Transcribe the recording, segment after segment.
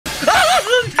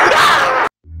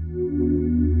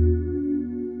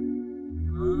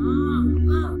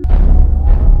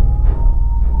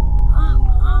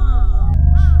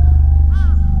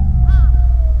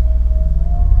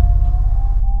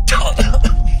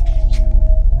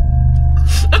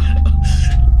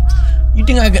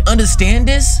think I can understand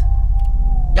this?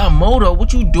 Yamoto,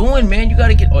 what you doing, man? You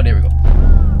gotta get. Oh, there we go.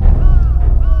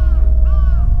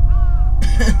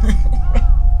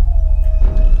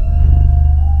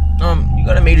 You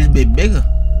gotta make this bit bigger.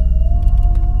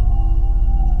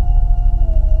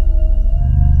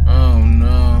 Oh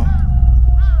no.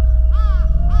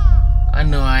 I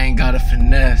know I ain't got a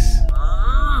finesse.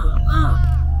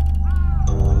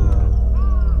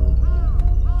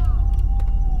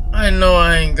 I know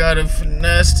I ain't got to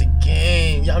finesse the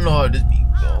game. Y'all know how this be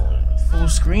going. Full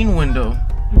screen window.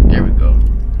 There we go.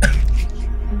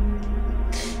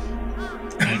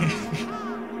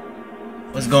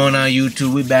 What's going on,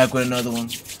 YouTube? We back with another one.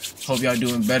 Hope y'all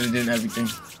doing better than everything.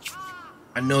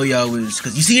 I know y'all is,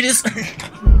 cause you see this?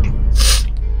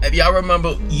 If y'all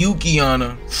remember Akai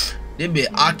Onna, they be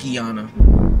Akai Onna.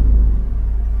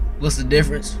 What's the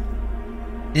difference?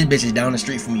 This bitch is down the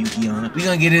street from Akai Onna. We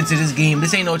gonna get into this game.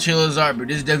 This ain't no Charizard, but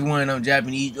this is definitely one of them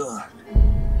Japanese.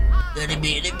 Gotta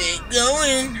be the bit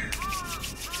going.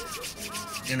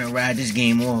 Gonna ride this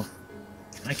game off.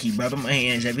 I keep rubbing my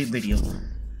hands every video.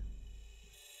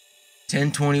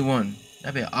 10/21.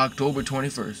 That be October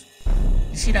 21st.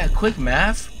 You see that quick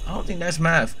math? I don't think that's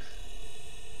math.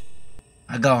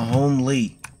 I got home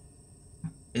late.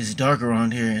 It's dark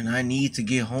around here and I need to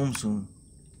get home soon.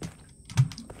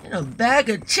 And a bag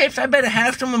of chips, I better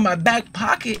have some in my back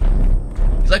pocket.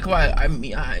 It's like why I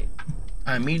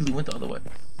immediately went the other way.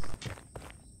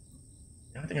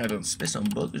 I think I done spit some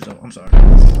boogers though. I'm sorry.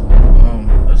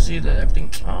 Let's see that everything.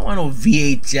 I don't want no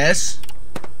VHS.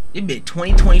 It bit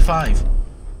 2025.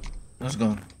 Let's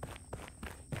go.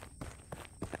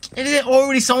 Is it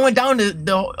already someone down the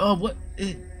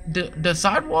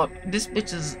sidewalk? This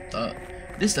bitch is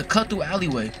this is a cut through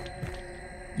alleyway.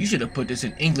 You should have put this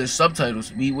in English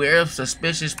subtitles. Beware of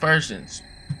suspicious persons.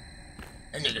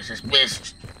 That nigga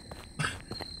suspicious.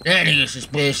 That nigga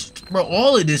suspicious. Bro,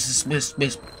 all of this is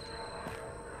suspicious.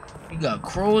 You got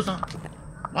crows on.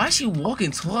 Why is she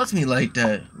walking towards me like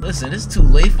that? Listen, it's too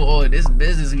late for all of this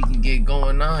business we can get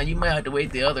going on. You might have to wait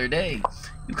the other day.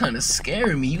 You kind of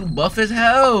scaring me. You buff as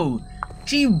hell.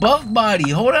 She buff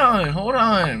body. Hold on, hold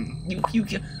on.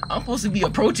 I'm supposed to be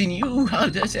approaching you. I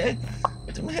just said,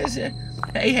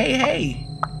 hey.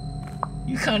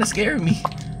 You kind of scaring me.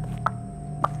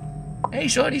 Hey,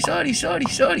 shorty. We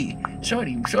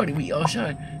all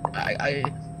short.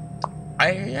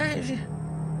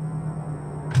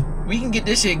 We can get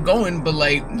this shit going, but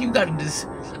like you gotta just.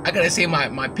 I gotta say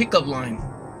my pickup line.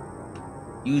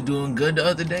 You was doing good the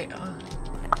other day.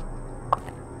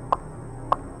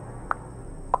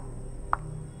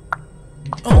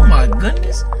 Oh my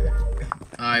goodness.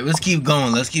 Alright, let's keep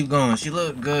going. She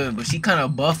look good, but she kind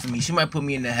of buffing me. She might put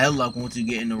me in the headlock once you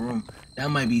get in the room. That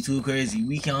might be too crazy.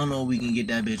 We can't know if we can get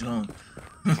that bitch home.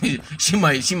 she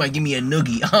might give me a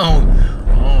noogie. Oh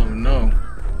no.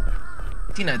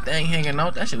 See that thing hanging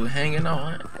out? That shit was hanging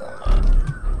out.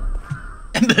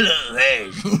 That bit look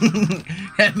crazy.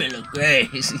 That bit look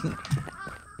crazy.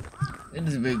 It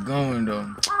is been going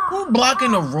though. Who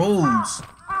blocking the roads?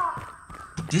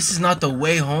 This is not the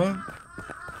way home.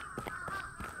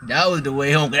 That was the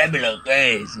way home, cause that bit look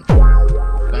crazy.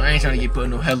 But I ain't trying to get put in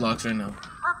no headlocks right now.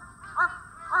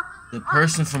 The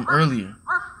person from earlier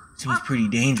seems pretty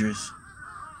dangerous.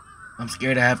 I'm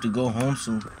scared I have to go home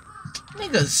soon.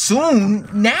 Nigga, soon?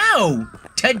 Now?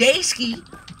 Todayski?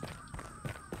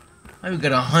 I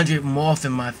got 100 moth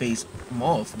in my face.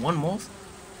 Moth? One moth?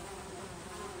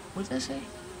 What does that say?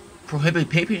 Prohibit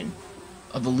papering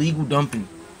of illegal dumping.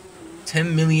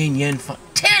 10 million yen fine.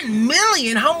 10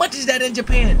 million? How much is that in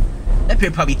Japan? That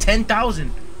paid probably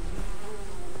 10,000.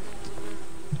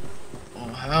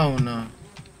 Oh, hell no.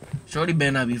 Shorty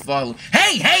better not be followed.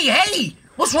 Hey!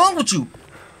 What's wrong with you?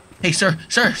 Hey, sir.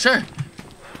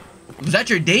 Was that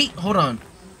your date? Hold on.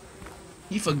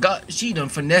 He forgot. She done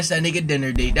finessed that nigga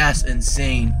dinner date. That's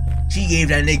insane. She gave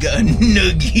that nigga a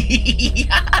noogie.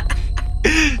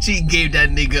 She gave that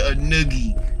nigga a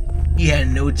noogie. He had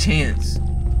no chance.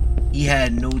 He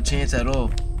had no chance at all.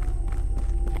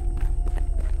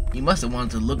 He must have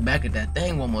wanted to look back at that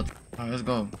thing one more time. Alright, let's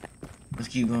go. Let's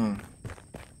keep going.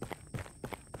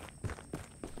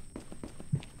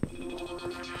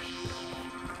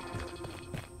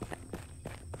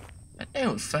 That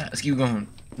thing was fat. Let's keep going.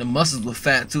 The muscles were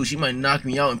fat too. She might knock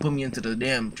me out and put me into the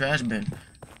damn trash bin.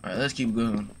 Alright, let's keep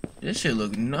going. This shit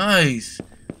look nice.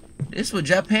 This what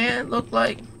Japan look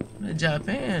like?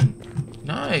 Japan.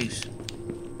 Nice.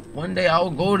 One day I'll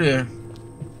go there.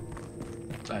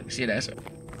 Like shit, that's it.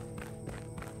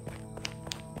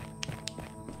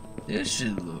 This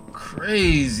shit look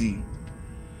crazy.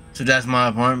 So that's my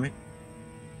apartment.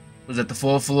 Was that the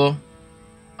 4th floor?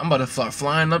 I'm about to start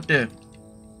flying up there.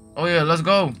 Oh yeah, let's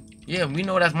go. Yeah, we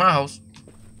know that's my house.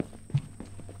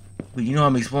 But you know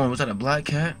I'm exploring. Was that a black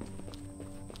cat?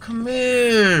 Come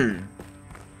here.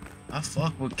 I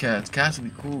fuck with cats. Cats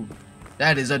would be cool.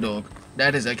 That is a dog.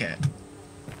 That is a cat.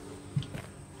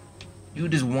 You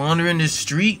just wandering the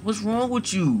street? What's wrong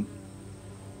with you?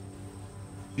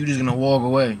 You just gonna walk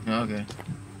away. Okay.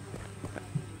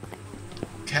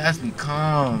 Cats be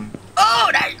calm. Oh,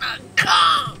 that's not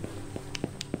calm.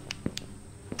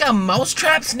 Got mouse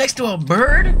traps next to a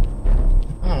bird?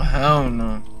 Oh, hell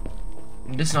no.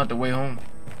 This is not the way home.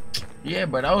 Yeah,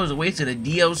 but I was away to the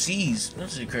DLCs.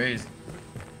 That's shit crazy.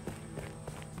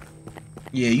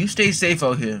 Yeah, you stay safe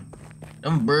out here.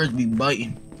 Them birds be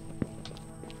biting.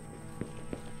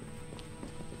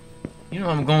 You know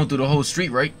I'm going through the whole street,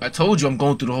 right? I told you I'm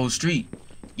going through the whole street.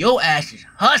 Yo ass is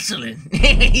hustling.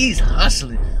 He's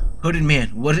hustling. Hooded man,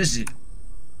 what is it?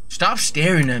 Stop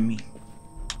staring at me.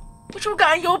 What you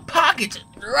got in your pockets,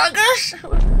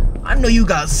 ruggers? I know you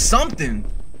got something.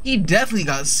 He definitely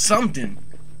got something.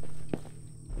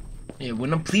 Yeah, when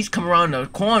the police come around the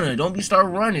corner, don't be start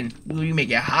running. You make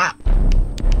it hot.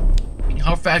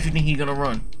 How fast you think he's gonna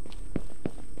run?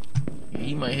 Yeah,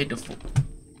 he might hit the foot.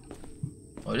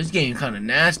 Oh, this game kind of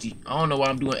nasty. I don't know why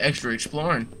I'm doing extra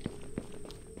exploring.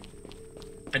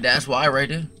 And that's why right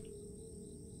there.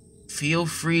 Feel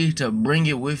free to bring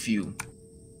it with you.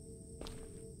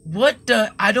 What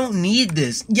the? I don't need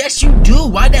this. Yes, you do.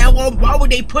 Why the hell? Why would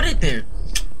they put it there?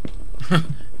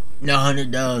 No, $100.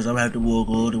 I'm gonna have to walk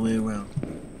all the way around.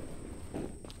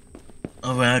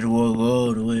 I'm gonna have to walk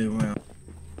all the way around.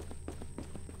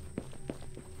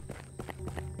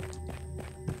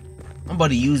 I'm about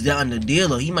to use that on the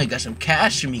dealer. He might got some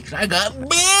cash for me because I got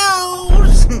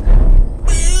bills.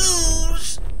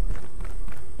 Bills.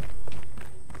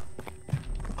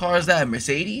 What car is that?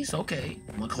 Mercedes? Okay.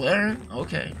 McLaren?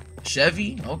 Okay.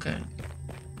 Chevy? Okay.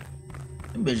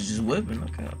 Them bitches just whipping.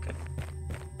 Okay, okay.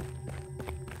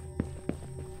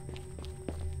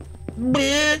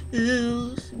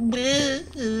 Bills.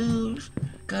 Bills.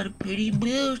 Gotta pay these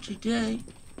bills today.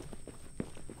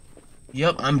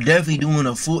 Yep, I'm definitely doing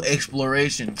a full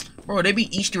exploration. Bro, they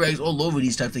be Easter eggs all over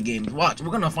these types of games. Watch,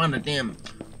 we're gonna find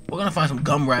we're gonna find some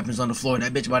gum wrappers on the floor.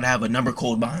 That bitch about to have a number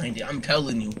code behind it. I'm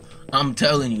telling you. I'm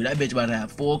telling you. That bitch about to have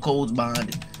 4 codes behind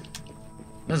it.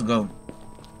 Let's go.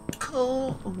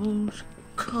 Codes.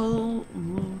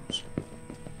 Codes.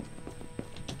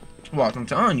 Watch, I'm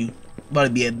telling you. About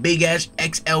to be a big ass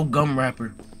XL gum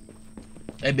wrapper.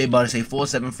 That bitch about to say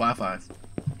 4755.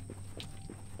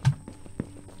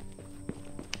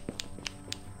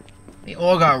 They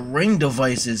all got ring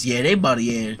devices. Yeah, they about to,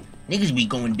 yeah. Niggas be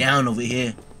going down over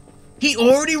here. He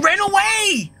already ran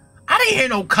away! I didn't hear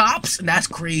no cops. That's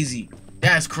crazy.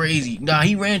 That's crazy. Nah,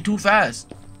 he ran too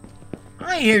fast.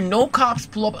 I ain't hear no cops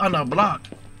pull up on the block.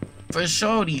 For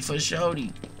shorty, for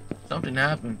shorty. Something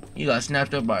happened. He got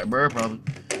snapped up by a bird, probably.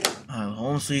 Alright,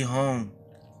 home sweet home.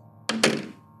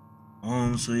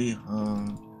 Home sweet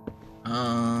home.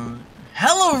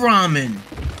 Hella ramen.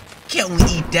 Can't only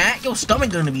eat that. Your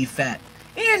stomach gonna be fat.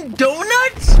 And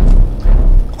donuts?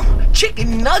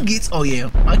 Chicken nuggets? Oh yeah,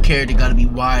 my character gotta be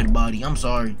wide body. I'm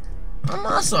sorry. I'm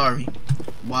not sorry.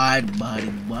 Wide body,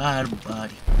 wide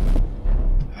body.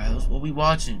 Alright, that's what we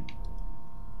watching.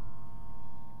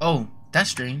 Oh, that's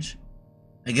strange.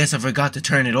 I guess I forgot to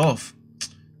turn it off.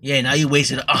 Yeah, now you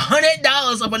wasted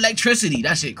 $100 of electricity.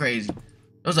 That shit crazy.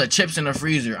 Those are chips in the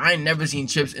freezer. I ain't never seen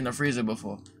chips in the freezer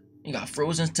before. You got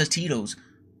frozen Tostitos.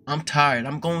 I'm tired.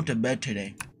 I'm going to bed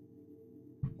today.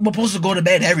 I'm supposed to go to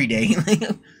bed every day.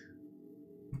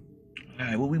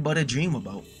 Alright, what we about to dream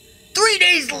about? 3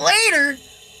 days later?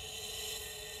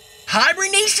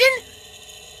 Hibernation?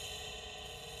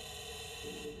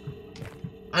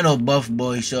 I know buff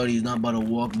boy shorty's not about to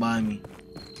walk by me.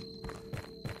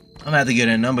 I'm gonna have to get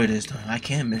her number this time. I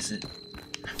can't miss it.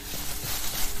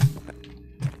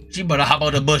 She about to hop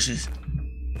out the bushes.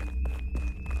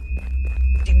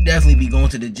 She definitely be going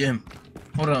to the gym.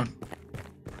 Hold on.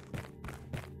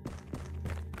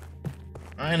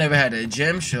 I ain't never had a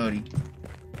gym shorty.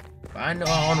 But I know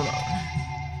I don't know.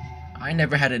 I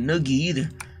never had a noogie either.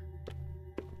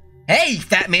 Hey,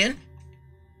 fat man.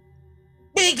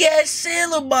 Big ass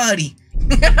sailor body.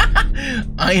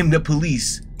 I am the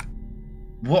police.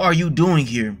 What are you doing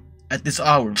here at this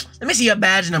hour? Let me see your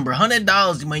badge number.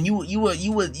 $100, man. You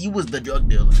was the drug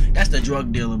dealer. That's the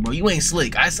drug dealer, bro. You ain't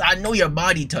slick. I know your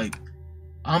body type.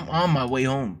 I'm on my way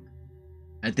home.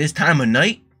 At this time of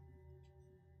night?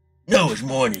 No, it's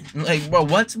morning. Like, bro,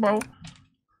 what, bro?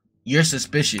 You're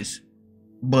suspicious,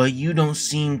 but you don't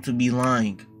seem to be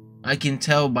lying. I can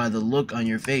tell by the look on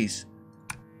your face.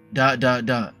 Dot dot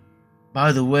dot.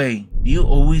 By the way, do you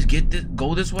always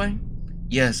go this way?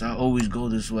 Yes, I always go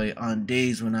this way on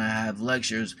days when I have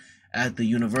lectures at the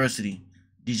university.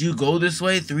 Did you go this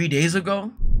way 3 days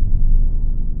ago?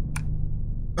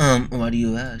 Why do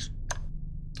you ask?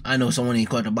 I know someone ain't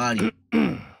caught the body.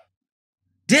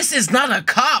 This is not a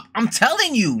cop. I'm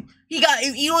telling you. He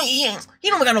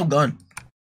don't got no gun.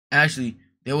 Actually,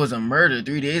 there was a murder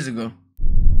 3 days ago.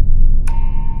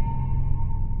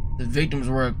 The victims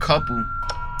were a couple.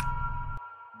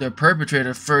 The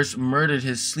perpetrator first murdered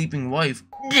his sleeping wife.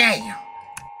 Damn.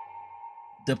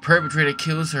 The perpetrator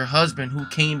kills her husband, who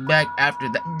came back after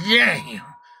that. Damn.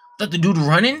 Thought the dude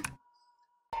running?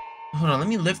 Hold on, let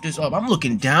me lift this up. I'm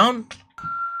looking down.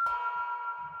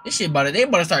 This shit they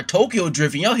about to start Tokyo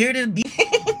drifting. Y'all hear this beat?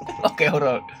 Okay, hold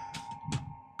on.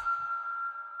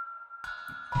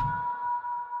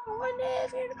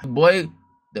 The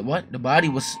body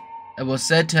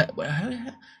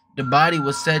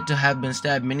was said to have been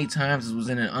stabbed many times and was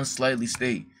in an unsightly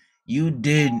state. Did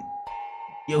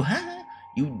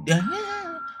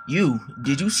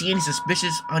you see any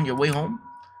suspicious on your way home?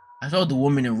 I saw the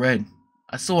woman in red.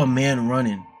 I saw a man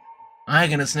running. I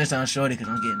ain't gonna snitch on shorty because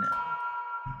I'm getting that.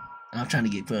 I'm trying to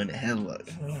get put in the headlock.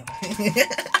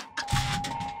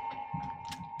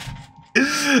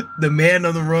 The man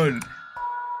on the run.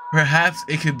 Perhaps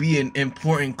it could be an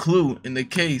important clue in the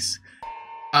case.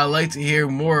 I'd like to hear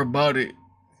more about it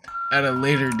at a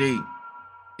later date.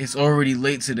 It's already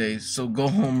late today, so go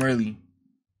home early.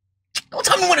 Don't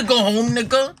tell me when to go home,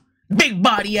 nigga. Big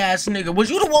body ass nigga. Was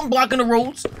you the one blocking the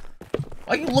roads?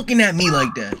 Why you looking at me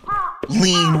like that?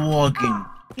 Lean walking.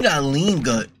 You got a lean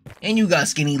gut. And you got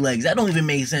skinny legs. That don't even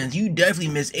make sense. You definitely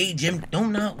miss 8 gym.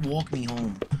 Don't not walk me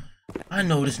home. I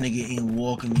know this nigga ain't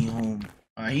walking me home.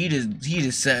 Alright, he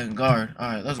just sat in guard.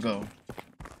 Alright, let's go.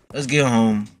 Let's get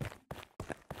home.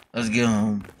 Let's get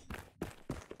home.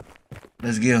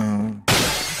 Let's get home.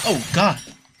 Oh God.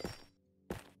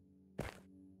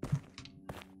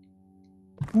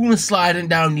 Who is sliding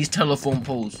down these telephone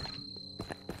poles?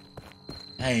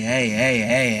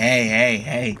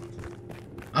 Hey.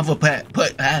 I'm for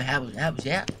put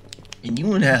yeah. And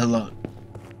you in that luck.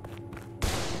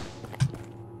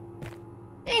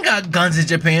 Ain't got guns in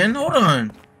Japan. Hold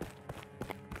on.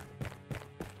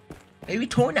 Maybe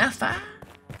torn that fire.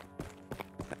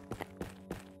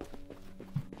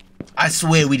 I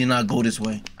swear we did not go this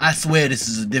way. I swear this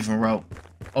is a different route.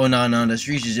 Oh no, the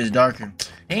streets is just darker.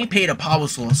 They ain't paid a power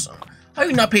source. How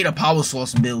you not paid a power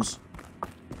source bills?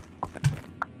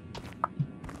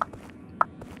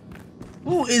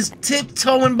 Who is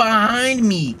tiptoeing behind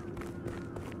me?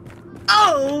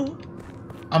 Oh!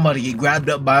 I'm about to get grabbed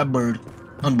up by a bird.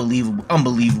 Unbelievable.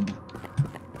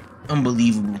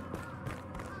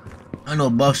 I know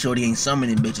Buff Shorty ain't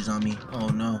summoning bitches on me. Oh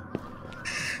no.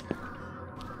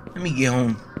 Let me get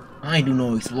home. I ain't do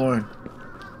no exploring.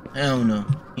 Hell no.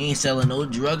 He ain't selling no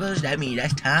druggers. That means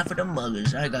that's time for the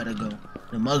muggers. I gotta go.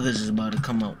 The muggers is about to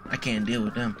come out. I can't deal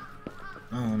with them.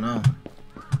 Oh no.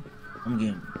 I'm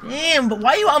getting... Damn, but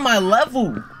why you on my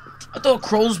level? I thought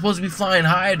crows were supposed to be flying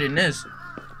higher than this.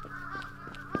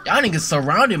 Y'all niggas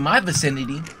surrounded my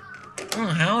vicinity. Oh,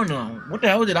 hell no. What the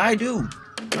hell did I do?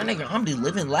 My nigga, I'm just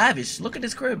living lavish. Look at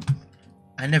this crib.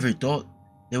 I never thought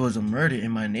there was a murder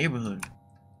in my neighborhood.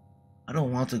 I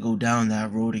don't want to go down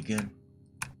that road again.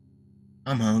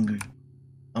 I'm hungry.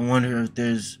 I wonder if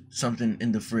there's something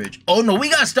in the fridge. Oh no, we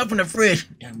got stuff in the fridge.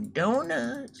 Them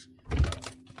donuts.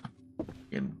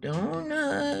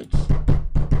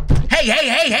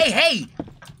 Hey.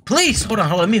 Please, hold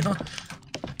on, let me.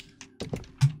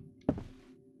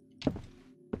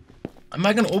 Am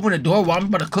I gonna open the door while I'm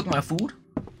about to cook my food?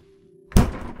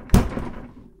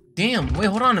 Damn, wait,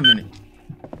 hold on a minute.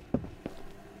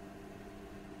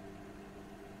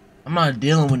 I'm not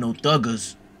dealing with no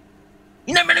thuggers.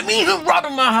 You never mean who's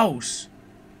robbing my house.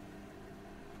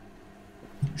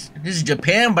 This is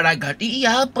Japan, but I got the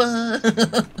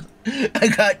yappa. I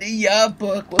got the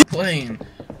yappa. Quit playing.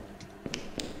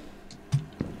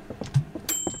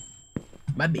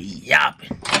 My be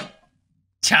yapping.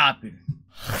 Chopping.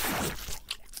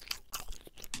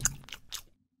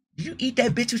 Did you eat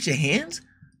that bitch with your hands?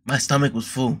 My stomach was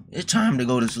full. It's time to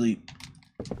go to sleep.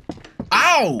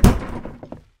 Ow!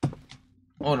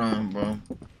 Hold on, bro.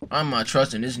 I'm not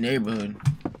trusting this neighborhood.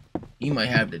 He might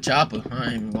have the chopper. I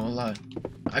ain't even gonna lie.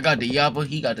 I got the yapper,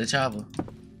 he got the chopper.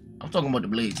 I'm talking about the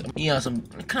blades. He on some.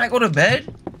 Can I go to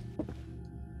bed?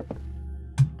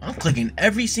 I'm clicking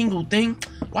every single thing.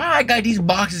 Why I got these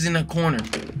boxes in the corner?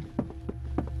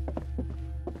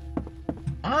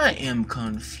 I am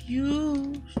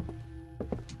confused.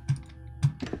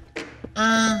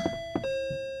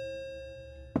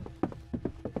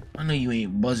 I know you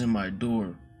ain't buzzing my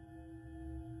door.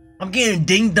 I'm getting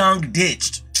ding-dong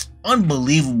ditched.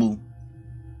 Unbelievable.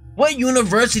 What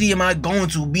university am I going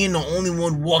to being the only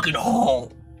one walking home?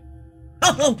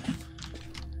 Oh,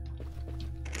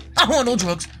 I don't want no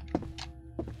drugs.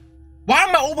 Why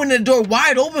am I opening the door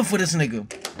wide open for this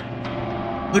nigga?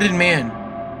 Hooded man,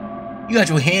 you got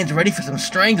your hands ready for some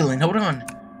strangling. Hold on.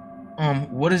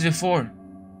 What is it for?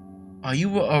 Are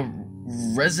you a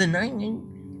resident?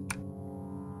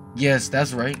 Yes,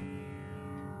 that's right.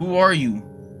 Who are you?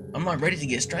 I'm not ready to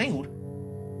get strangled.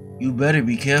 You better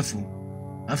be careful.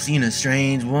 I've seen a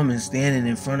strange woman standing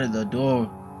in front of the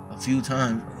door a few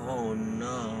times. Oh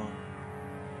no.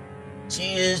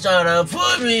 She is trying to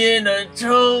put me in a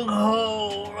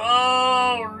chokehold.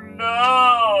 Oh no.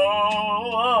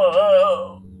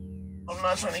 I'm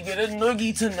not trying to get a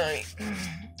noogie tonight.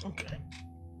 Okay.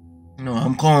 No,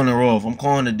 I'm calling her off. I'm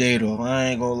calling the date off. I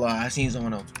ain't gonna lie. I seen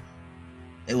someone else.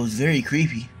 It was very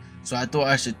creepy, so I thought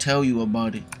I should tell you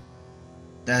about it.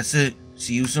 That's it.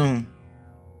 See you soon.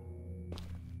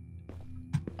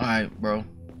 Alright, bro.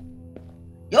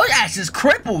 Your ass is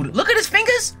crippled. Look at his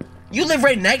fingers. You live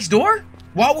right next door?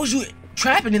 Why was you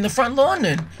trapping in the front lawn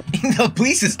then? The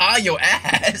police is on your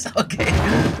ass. Okay.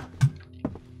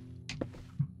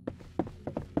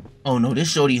 Oh no, this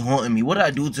shorty haunting me. What did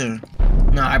I do to her?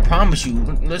 Nah, I promise you.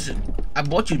 Listen, I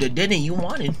bought you the dinner you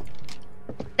wanted.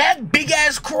 That big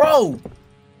ass crow.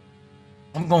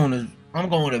 I'm going to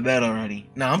bed already.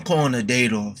 Nah, I'm calling the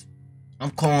date off.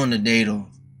 I'm calling the date off.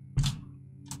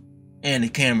 And the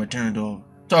camera turned off.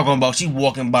 Talking about she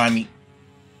walking by me.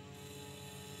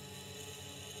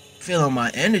 Feeling my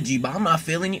energy, but I'm not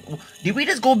feeling it. Did we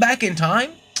just go back in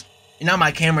time? And now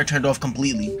my camera turned off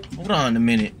completely. Hold on a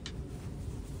minute.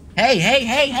 Hey, hey,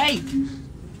 hey, hey.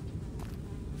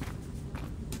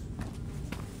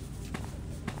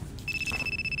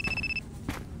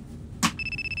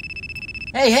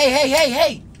 Hey, hey, hey, hey,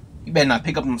 hey! You better not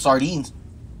pick up them sardines.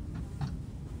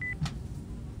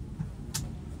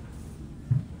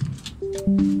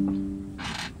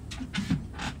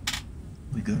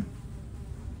 We good?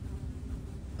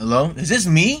 Hello? Is this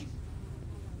me?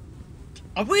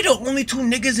 Are we the only two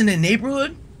niggas in the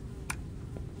neighborhood?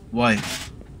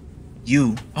 Wife.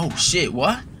 You. Oh shit,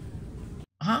 what?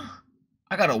 Huh?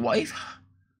 I got a wife?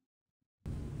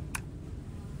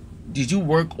 Did you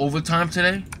work overtime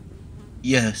today?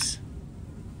 Yes.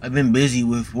 I've been busy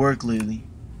with work lately.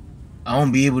 I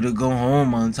won't be able to go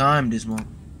home on time this month.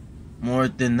 More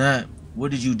than that, what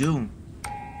did you do?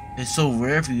 It's so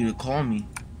rare for you to call me.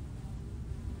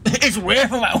 It's rare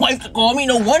for my wife to call me?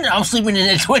 No wonder I'm sleeping in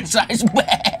a twin-size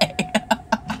bed.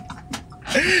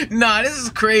 Nah, this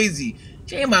is crazy.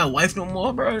 She ain't my wife no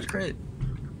more, bro. It's crazy.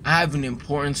 I have an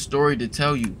important story to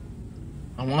tell you.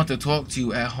 I want to talk to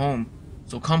you at home,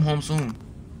 so come home soon.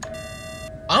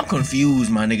 I'm confused,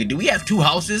 my nigga. Do we have two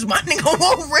houses? My nigga,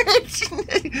 I'm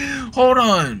rich. Hold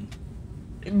on.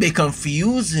 It be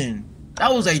confusing.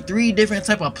 That was like 3 different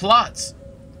type of plots.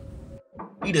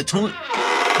 We the only 2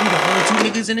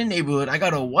 niggas in the neighborhood. I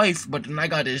got a wife, but then I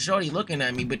got this shorty looking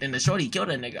at me, but then the shorty killed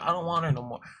that nigga. I don't want her no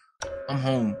more. I'm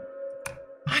home.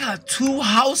 I got 2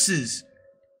 houses.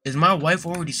 Is my wife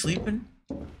already sleeping?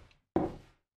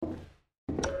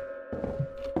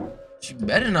 She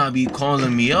better not be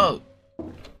calling me up.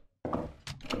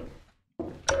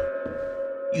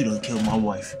 You done killed my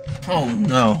wife. Oh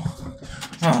no.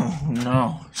 Oh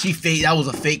no. She fake. That was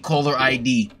a fake caller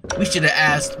ID. We should have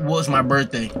asked what was my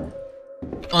birthday.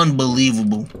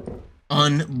 Unbelievable.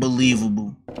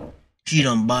 Unbelievable. She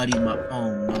done bodied my.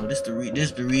 Oh no. This the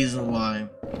reason why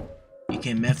you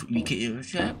can't mess with. You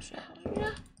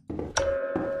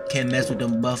can't mess with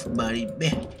them buff body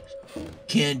bitches.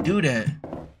 Can't do that.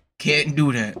 Can't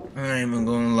do that. I ain't even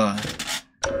gonna lie.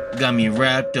 Got me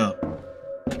wrapped up.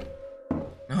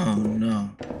 Oh no.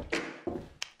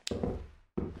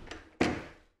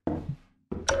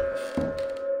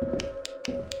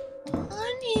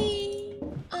 Honey,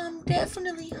 I'm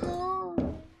definitely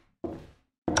home.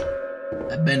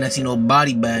 I better not see no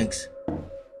body bags.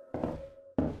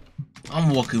 I'm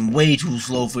walking way too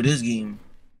slow for this game.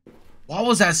 Why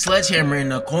was that sledgehammer in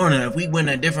the corner if we went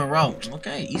a different route?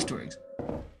 Okay, Easter eggs.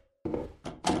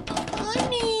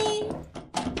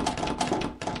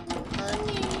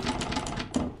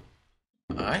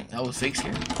 Alright, that was fake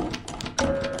scary.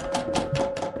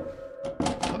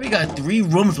 Oh, we got 3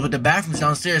 rooms with the bathrooms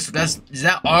downstairs, so is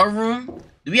that our room?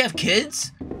 Do we have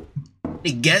kids?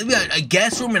 We got a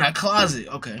guest room and a closet.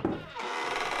 Okay.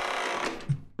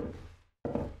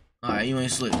 Alright, you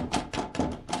ain't slick.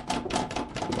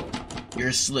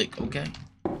 You're slick, okay?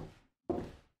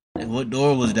 Like, what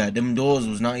door was that? Them doors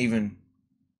was not even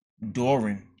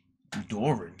dooring.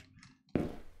 Doran.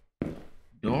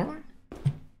 Doran?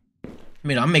 I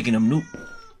mean, I'm making him new.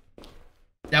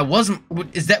 That wasn't.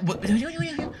 Is that what?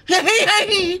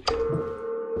 Hey!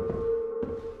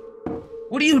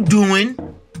 What are you doing?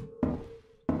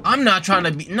 I'm not trying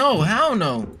to be. No, hell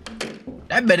no.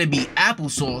 That better be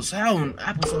applesauce. Hell,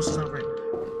 applesauce is not right.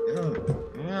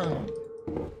 No.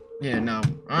 Yeah, no.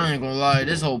 I ain't gonna lie.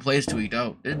 This whole place tweaked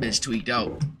out. This bitch tweaked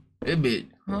out. This bitch.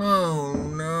 Oh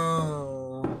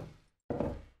no.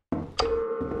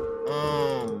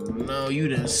 Oh no. You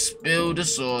done spilled the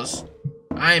sauce.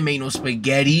 I ain't made no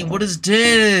spaghetti. What is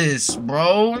this,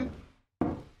 bro?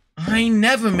 I ain't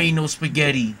never made no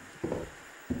spaghetti.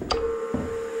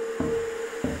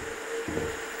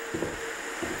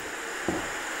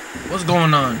 What's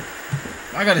going on?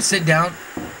 I gotta sit down.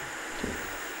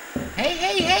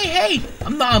 Hey.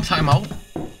 I'm not on timeout.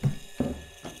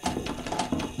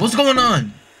 What's going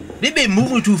on? They been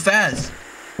moving too fast.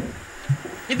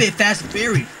 They been fast and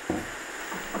furious.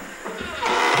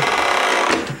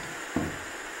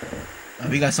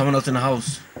 We got someone else in the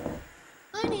house.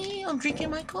 Honey, I'm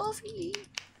drinking my coffee.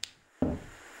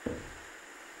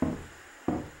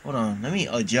 Hold on, let me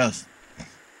adjust.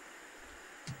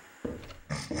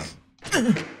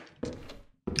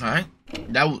 Alright,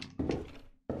 that was...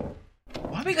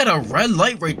 Why we got a red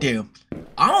light right there?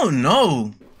 I don't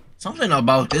know. Something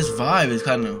about this vibe is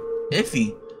kind of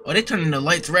iffy. Oh, they turning the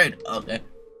lights red. Okay.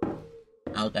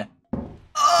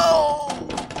 Oh,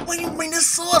 when you bring the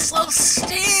sauce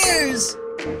upstairs.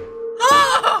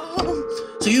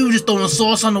 Oh! So you just throwing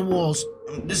sauce on the walls.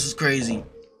 This is crazy.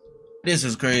 This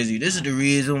is the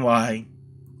reason why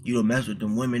you don't mess with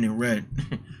them women in red.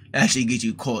 Actually get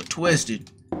you caught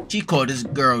twisted. She caught this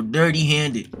girl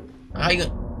dirty-handed.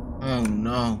 Oh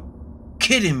no.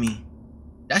 Kidding me.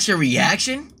 That's your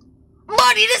reaction?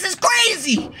 Buddy, this is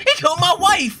crazy! He killed my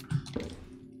wife!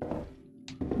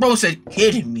 Bro said,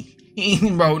 kidding me.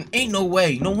 Bro, ain't no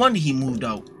way. No wonder he moved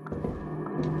out.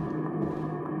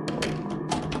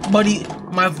 Buddy,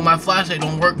 my flashlight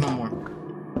don't work no more.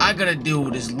 I gotta deal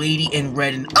with this lady in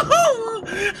red and... Oh,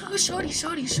 shorty.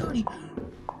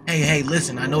 Hey,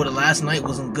 listen, I know the last night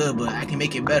wasn't good, but I can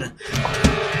make it better.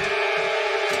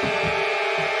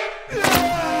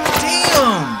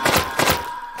 Damn!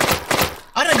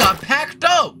 I done got packed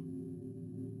up!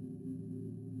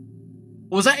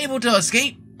 Was I able to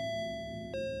escape?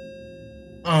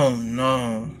 Oh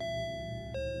no.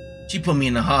 She put me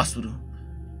in the hospital.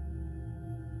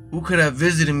 Who could have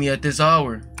visited me at this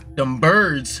hour? Them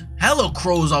birds. Hello,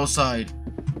 crows outside.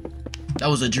 That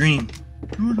was a dream.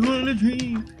 It was a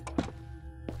dream.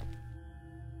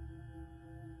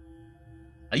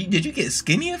 Did you get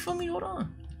skinnier for me? Hold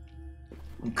on.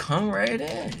 Come right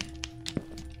in.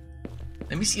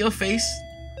 Let me see your face.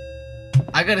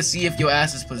 I gotta see if your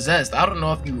ass is possessed. I don't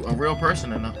know if you a real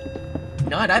person or not.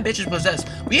 No, that bitch is possessed.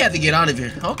 We have to get out of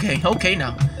here. Okay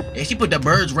now. Yeah, she put the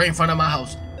birds right in front of my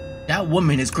house. That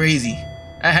woman is crazy.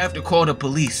 I have to call the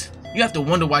police. You have to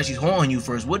wonder why she's haunting you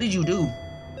first. What did you do?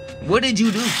 What did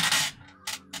you do?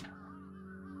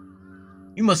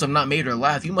 You must have not made her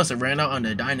laugh. You must have ran out on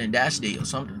the dine and dash date or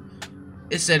something.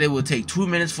 It said it would take 2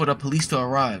 minutes for the police to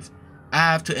arrive. I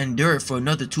have to endure it for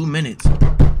another 2 minutes.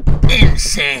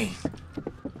 Insane.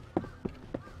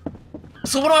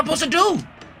 So what am I supposed to do?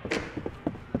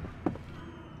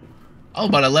 I was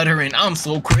about to let her in. I'm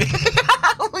so crazy.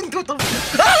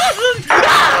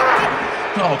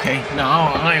 Okay, no,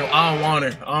 I don't want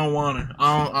her. I don't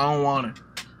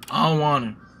want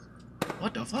her.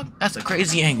 What the fuck? That's a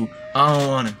crazy angle. I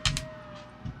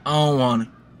don't want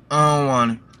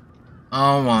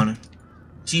her.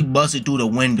 She busted through the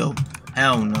window.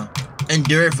 Hell no.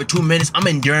 Endure it for 2 minutes. I'm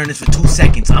enduring this for 2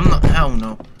 seconds. I'm not. Hell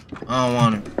no. I don't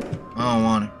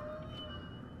want her.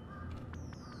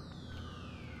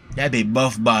 That big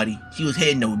buff body. She was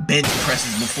hitting the bench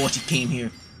presses before she came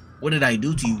here. What did I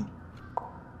do to you?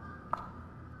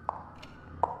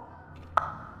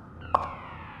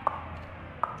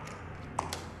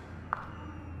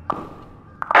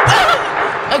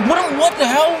 What the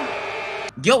hell?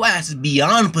 Your ass is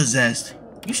beyond possessed.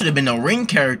 You should have been a Ring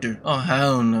character. Oh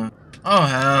hell no.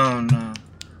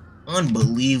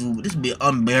 Unbelievable. This be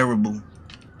unbearable.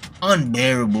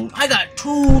 I got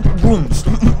 2 rooms.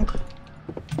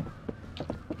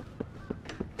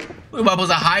 What am I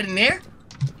supposed to hide in there?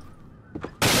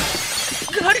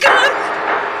 God.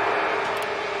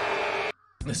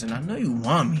 Listen, I know you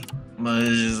want me, but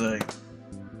it's just like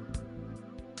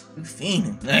you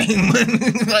fiending.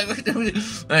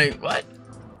 Like what?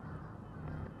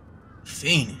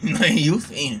 Fiending. Like you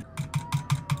fiending.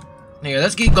 Nigga,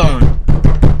 let's keep going.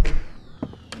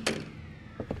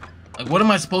 Like what am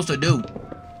I supposed to do?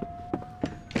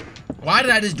 Why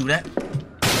did I just do that?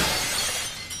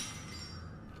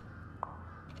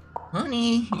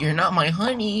 Honey, you're not my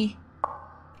honey.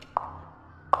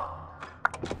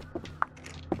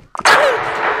 I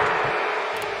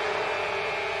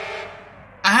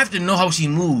have to know how she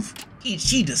moves.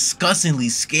 She disgustingly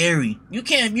scary. You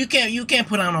can't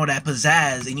put on all that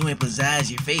pizzazz and you ain't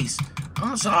pizzazz your face.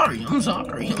 I'm sorry.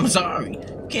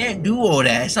 Can't do all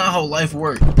that. It's not how life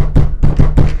works.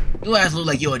 Your ass look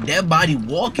like you're a dead body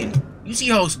walking. You see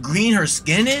how green her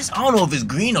skin is? I don't know if it's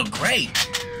green or gray.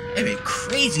 That be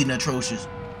crazy and atrocious.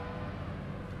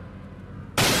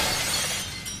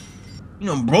 You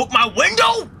done broke my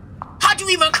window? How'd you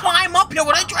even climb up here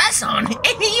with a dress on and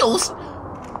heels?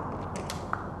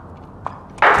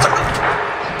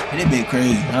 That be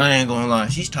crazy. I ain't gonna lie.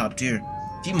 She's top tier.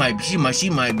 She might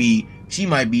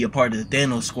be a part of the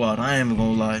Thanos squad. I ain't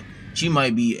gonna lie. She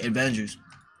might be Avengers.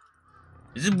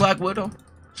 Is this Black Widow?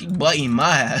 She butting my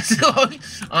ass.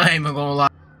 I ain't even gonna lie.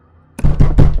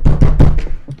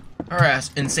 Her ass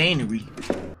insanery.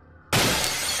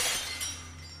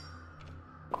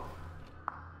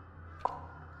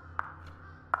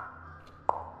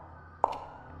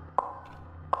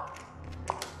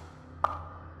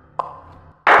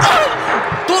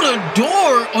 Through the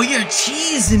door? Oh, you're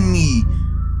cheesing me.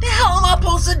 The hell am I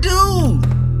supposed to do?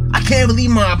 I can't leave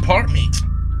my apartment.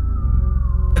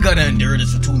 I gotta endure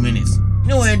this for 2 minutes. You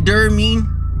know what endure mean?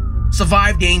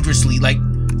 Survive dangerously, like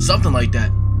something like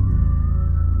that.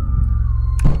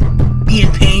 Be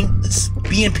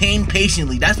in pain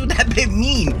patiently. That's what that bit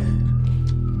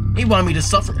mean. They want me to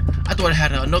suffer. I thought I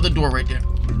had another door right there.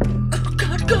 Oh,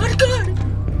 God.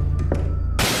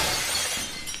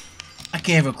 I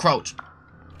can't even crouch.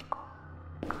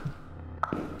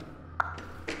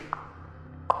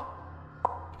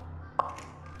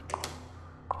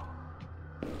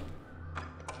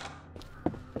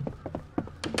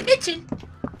 Itching.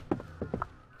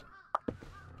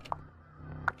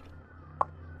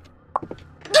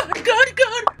 God.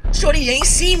 Shorty ain't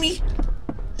see me.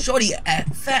 Shorty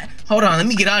at fat. Hold on, let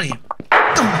me get out of here.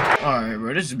 Alright,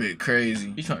 bro, this is a bit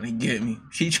crazy. She's trying to get me.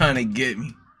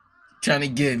 Let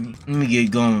me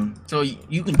get going. So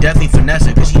you can definitely finesse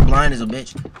her because she's blind as a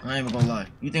bitch. I ain't even gonna lie.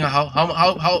 You think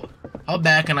how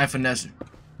bad can I finesse her?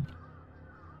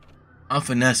 I'm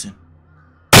finessing.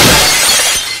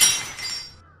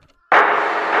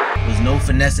 There's no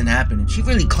finessing happening. She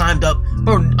really climbed up.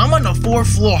 Bro, I'm on the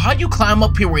 4th floor. How'd you climb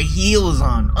up here with heels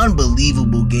on?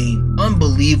 Unbelievable game.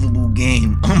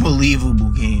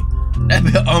 That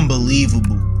be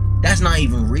unbelievable. That's not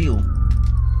even real.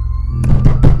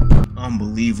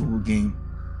 Unbelievable game.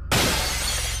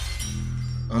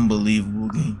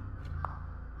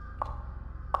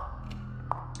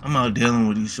 I'm out dealing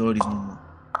with these shorties no more.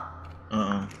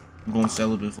 I'm going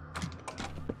celibate.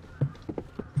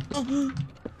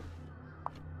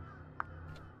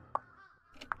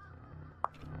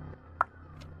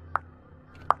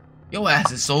 Your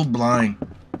ass is so blind.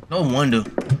 No wonder.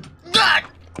 God!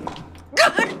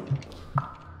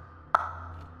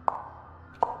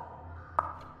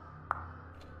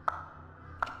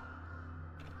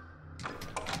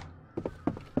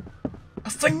 A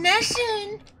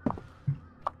finessing.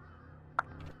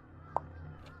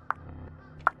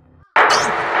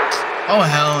 Oh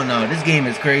hell no! This game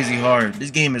is crazy hard. This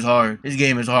game is hard.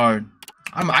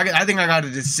 I think I gotta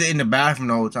just sit in the bathroom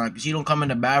the whole time because she don't come in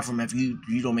the bathroom if you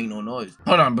don't make no noise.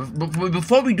 Hold on,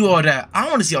 before we do all that, I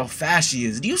want to see how fast she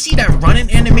is. Do you see that running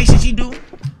animation she do?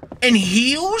 In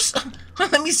heels?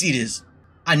 Let me see this.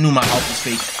 I knew my health was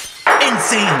fake.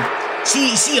 Insane.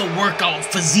 She a workout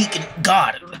physique and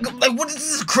God. Like what is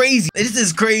this? Is crazy. This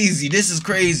is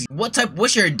crazy.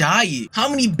 What's your diet? How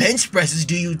many bench presses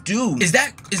do you do? Is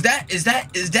that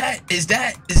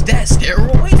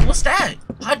steroids? What's that?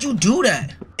 How'd you do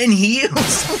that? In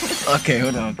heels? Okay,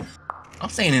 hold on. I'm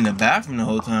staying in the bathroom the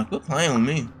whole time. Quit playing with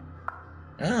me.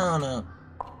 I don't know.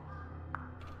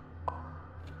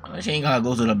 She ain't gotta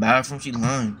go to the bathroom. She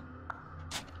lying.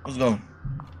 Let's go.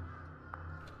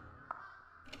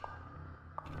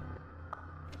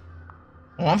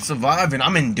 Oh, I'm surviving.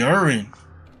 I'm enduring.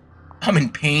 I'm in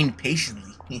pain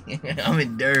patiently. I'm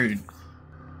enduring.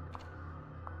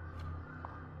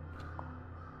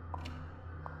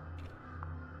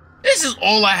 This is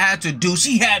all I had to do.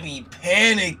 She had me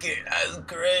panicking. That's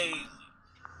crazy.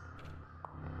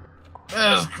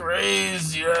 That's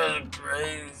crazy.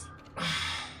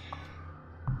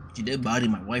 She did body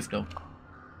my wife though.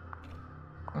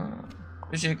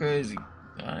 This shit crazy.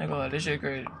 I ain't gonna lie, this shit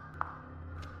crazy.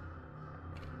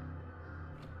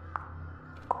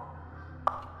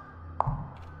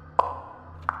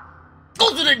 Go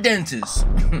to the dentist.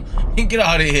 Get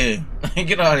out of here.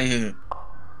 Get out of here.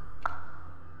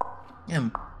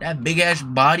 Damn, that big ass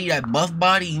body, that buff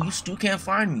body, and you still can't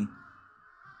find me.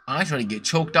 I ain't trying to get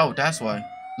choked out, that's why.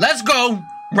 Let's go!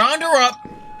 Round her up!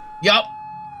 Yup.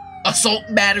 Assault,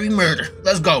 battery, murder.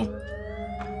 Let's go.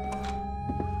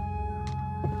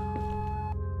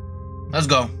 Let's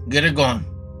go. Get her going.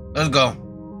 Let's go.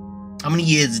 How many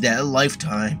years is that? A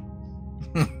lifetime.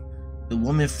 The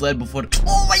woman fled before the—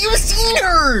 Oh, you seen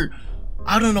her!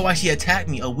 I don't know why she attacked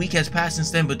me. A week has passed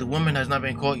since then, but the woman has not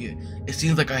been caught yet. It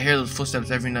seems like I hear those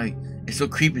footsteps every night. It's so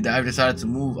creepy that I've decided to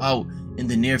move out in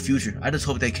the near future. I just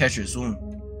hope they catch her soon.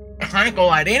 I ain't gonna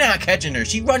lie, they not catching her.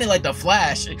 She running like the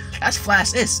Flash. That's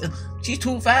Flash is. She's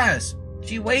too fast.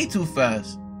 She way too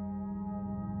fast.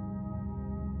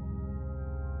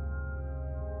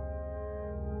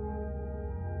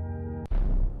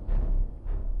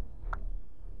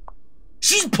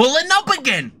 She's pulling up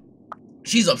again.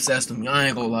 She's obsessed with me. I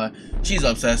ain't gonna lie. She's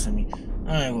obsessed with me.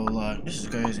 I ain't gonna lie. This is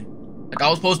crazy. Like, I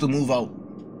was supposed to move out.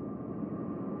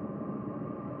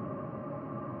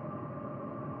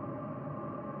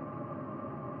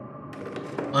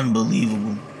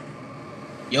 Unbelievable.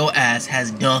 Your ass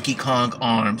has Donkey Kong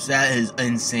arms. That is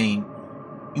insane.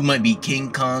 You might be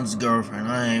King Kong's girlfriend.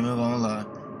 I ain't even gonna lie.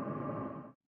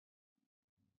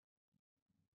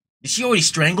 Did she already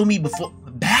strangle me before?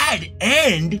 Bad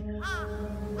end?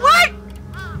 What?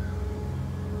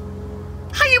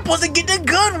 How you supposed to get the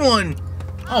good one?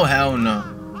 Oh, hell no.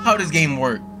 How does game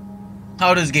work?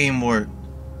 How does game work?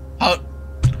 How?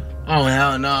 Oh,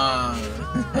 hell no.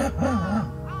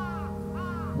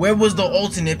 Where was the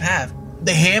alternate path?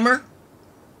 The hammer?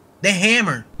 The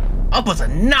hammer. I'm supposed to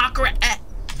knock her at.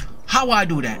 How I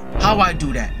do that? How I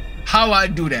do that? How I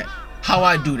do that? How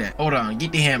I do that? Hold on,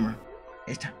 get the hammer.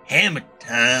 It's time. Hammer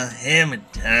time. Hammer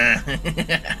time.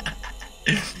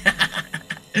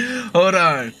 Hold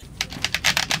on.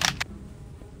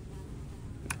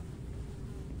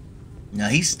 Now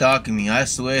he's stalking me. I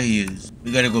swear he is.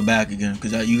 We gotta go back again,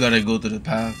 cause you gotta go to the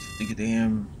path to get the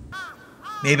hammer.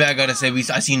 Maybe I gotta say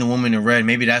I seen the woman in red.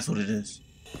 Maybe that's what it is.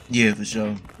 Yeah, for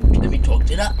sure. Let me talk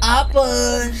to the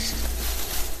uppers.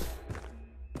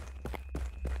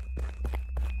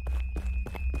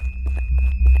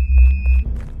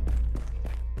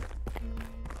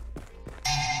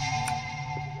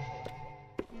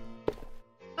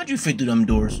 How'd you fit through them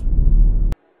doors?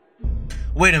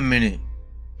 Wait a minute.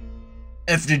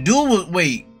 If the dude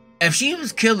was— if she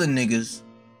was killing niggas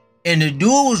and the dude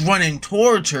was running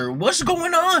towards her, what's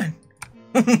going on?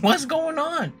 What's going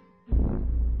on?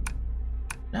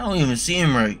 I don't even see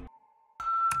him right.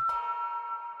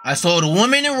 I saw the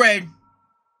woman in red.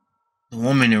 The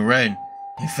woman in red.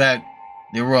 In fact,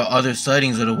 there were other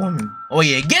sightings of the woman. Oh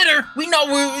yeah, get her! We know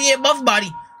we're buff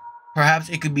body. Perhaps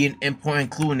it could be an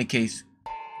important clue in the case.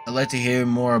 I'd like to hear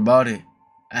more about it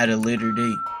at a later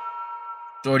date.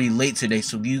 It's already late today,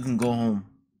 so you can go home.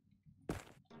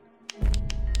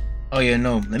 Oh yeah,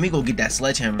 no. Let me go get that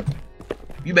sledgehammer.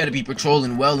 You better be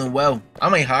patrolling well and well. I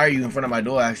might hire you in front of my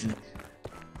door, actually.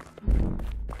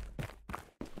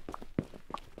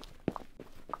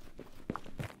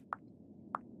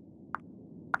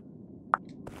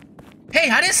 Hey,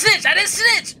 I didn't snitch! I didn't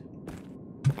snitch!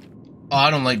 Oh,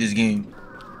 I don't like this game.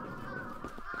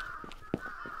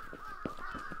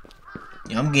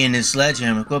 Yeah, I'm getting this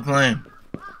sledgehammer. Quit playing.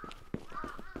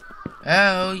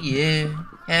 Hell yeah.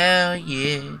 Hell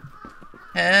yeah.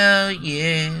 Hell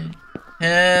yeah.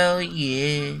 Hell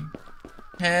yeah.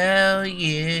 Hell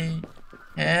yeah.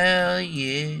 Hell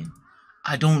yeah.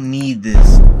 I don't need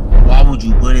this. Why would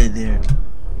you put it there?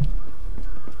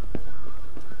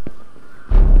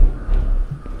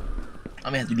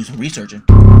 I'm gonna have to do some researching.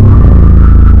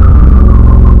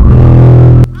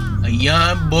 A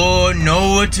young boy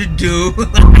know what to do.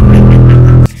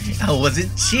 I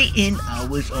wasn't cheating. I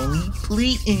was only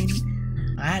pleading.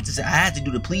 I had to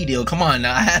do the plea deal. Come on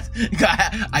now.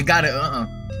 I got it. I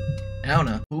don't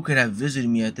know. Who could have visited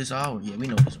me at this hour? Yeah, we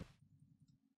know this one.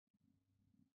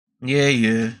 Yeah.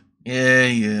 You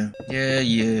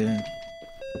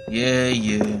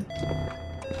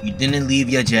didn't leave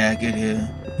your jacket here.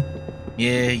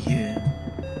 Yeah.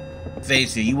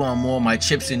 Face it, you want more of my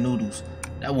chips and noodles.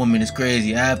 That woman is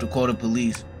crazy. I have to call the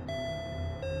police.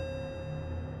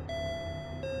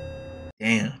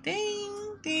 Damn.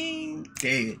 Ding, ding,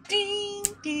 ding, ding,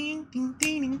 ding, ding,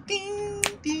 ding, ding,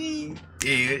 ding,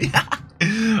 ding.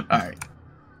 Alright.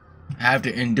 I have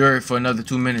to endure it for another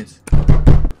 2 minutes.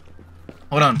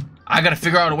 Hold on. I gotta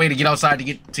figure out a way to get outside to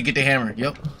get the hammer.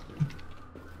 Yep.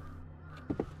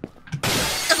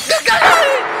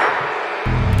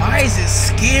 Why is it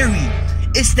scary?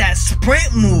 It's that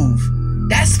sprint move.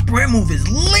 That sprint move is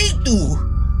lethal.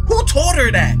 Who taught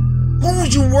her that? Who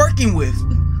was you working with?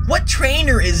 What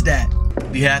trainer is that?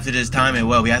 We have to just time it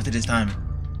well. We have to just time it.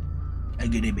 I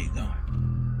get it big going.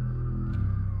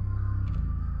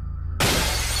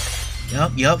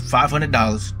 Yep,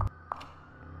 $500.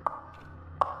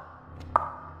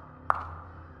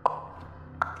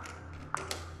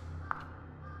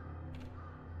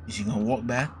 Is she gonna walk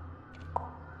back?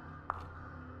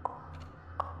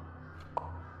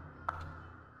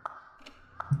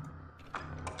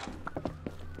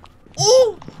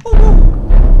 Ooh!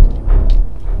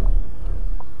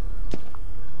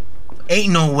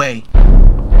 Ain't no way.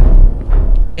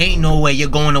 Ain't no way you're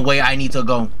going the way I need to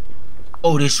go.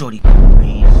 Oh, this shorty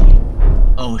crazy.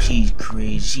 Oh, she's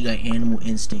crazy. She got animal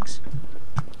instincts.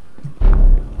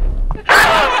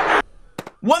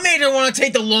 What made her want to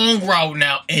take the long route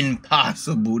now?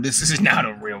 Impossible. This is not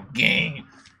a real game.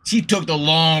 She took the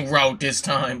long route this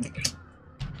time.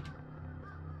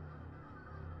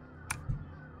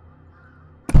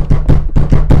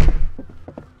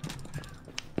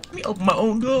 Let me open my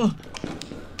own door.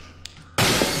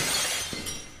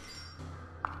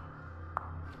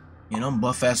 You know,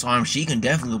 buff ass arms. She can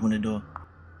definitely open the door.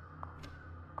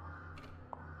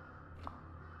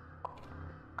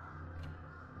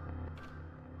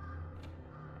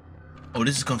 Oh,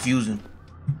 this is confusing.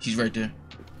 She's right there.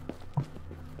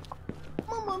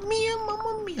 Mamma mia,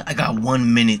 mamma mia. I got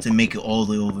 1 minute to make it all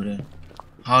the way over there.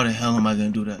 How the hell am I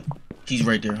gonna do that? She's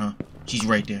right there, huh? She's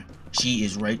right there. She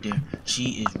is right there.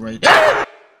 She is right there.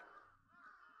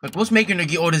 Like, what's making her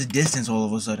get all this distance all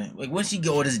of a sudden? Like, when's she get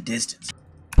all this distance?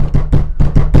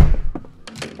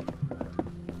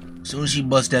 As soon as she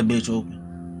busts that bitch open.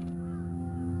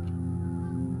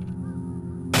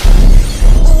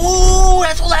 Ooh,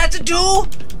 that's all I had to do.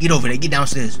 Get over there. Get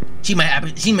downstairs. She might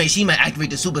activate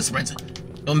the super sprinter.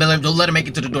 Don't let her make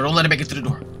it to the door. Don't let her make it to the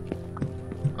door.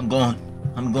 I'm going.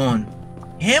 I'm going.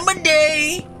 Hammer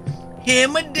day.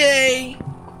 Hammer day.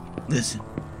 Listen,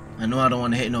 I know I don't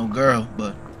want to hit no girl,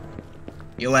 but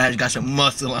your ass got some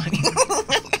muscle on you.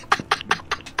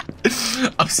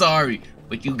 I'm sorry,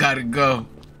 but you gotta go.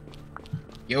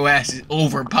 Your ass is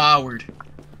overpowered.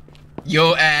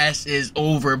 Your ass is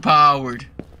overpowered.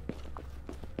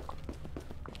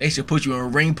 They should put you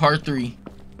in Ring Part 3.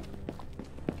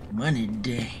 Money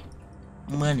day.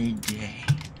 Money day.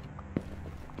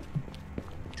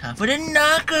 Time for the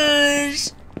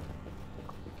knockers.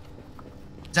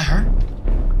 Is that her?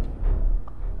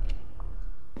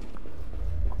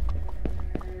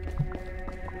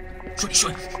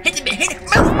 Short. Hit the bit, hit it,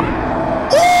 move!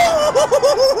 Ooh!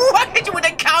 I hit you with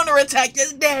a counter attack.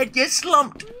 You're dead. You're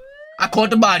slumped. I caught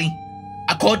the body.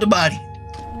 I caught the body.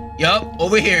 Yup,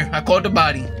 over here. I caught the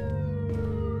body.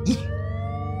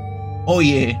 Oh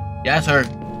yeah, that's her.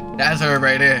 That's her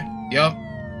right there. Yup.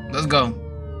 Let's go.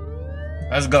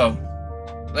 Let's go.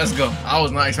 Let's go. I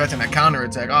was not expecting a counter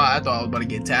attack. Oh, I thought I was about to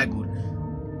get tackled.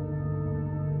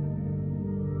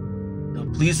 The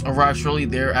police arrived shortly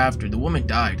thereafter. The woman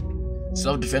died.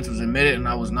 Self-defense was admitted and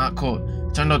I was not caught.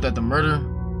 It turned out that the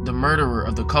murderer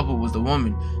of the couple was the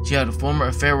woman. She had a former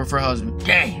affair with her husband,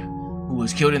 damn, who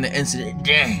was killed in the incident,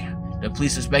 damn. The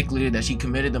police speculated that she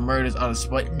committed the murders out of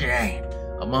spite, damn.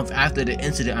 A month after the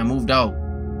incident, I moved out.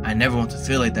 I never want to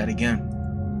feel like that again.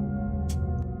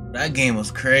 That game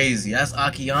was crazy. That's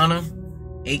Akai Onna.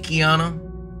 Akai Onna.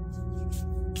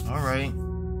 Alright.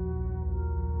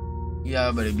 Yeah,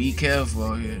 I better be careful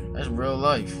out here. That's real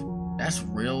life. That's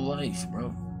real life,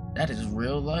 bro. That is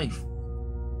real life.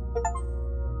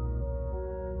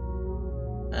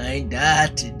 I ain't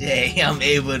died today. I'm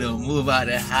able to move out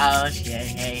of the house. Yeah,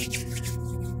 hey.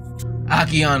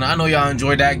 Akai Onna, I know y'all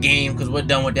enjoyed that game because we're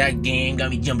done with that game. Got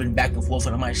me jumping back and forth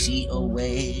on my seat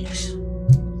always.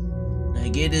 Now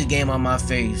get this game on my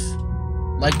face.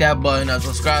 Like that button,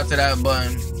 subscribe to that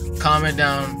button. Comment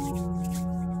down.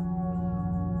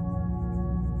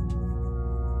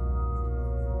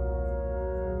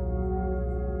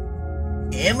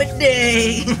 Hammer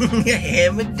day.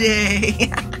 Hammer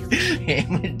day.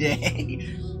 Hammer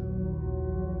day.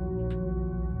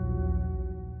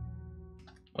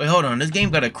 Wait, hold on. This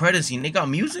game got a credit scene. They got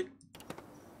music?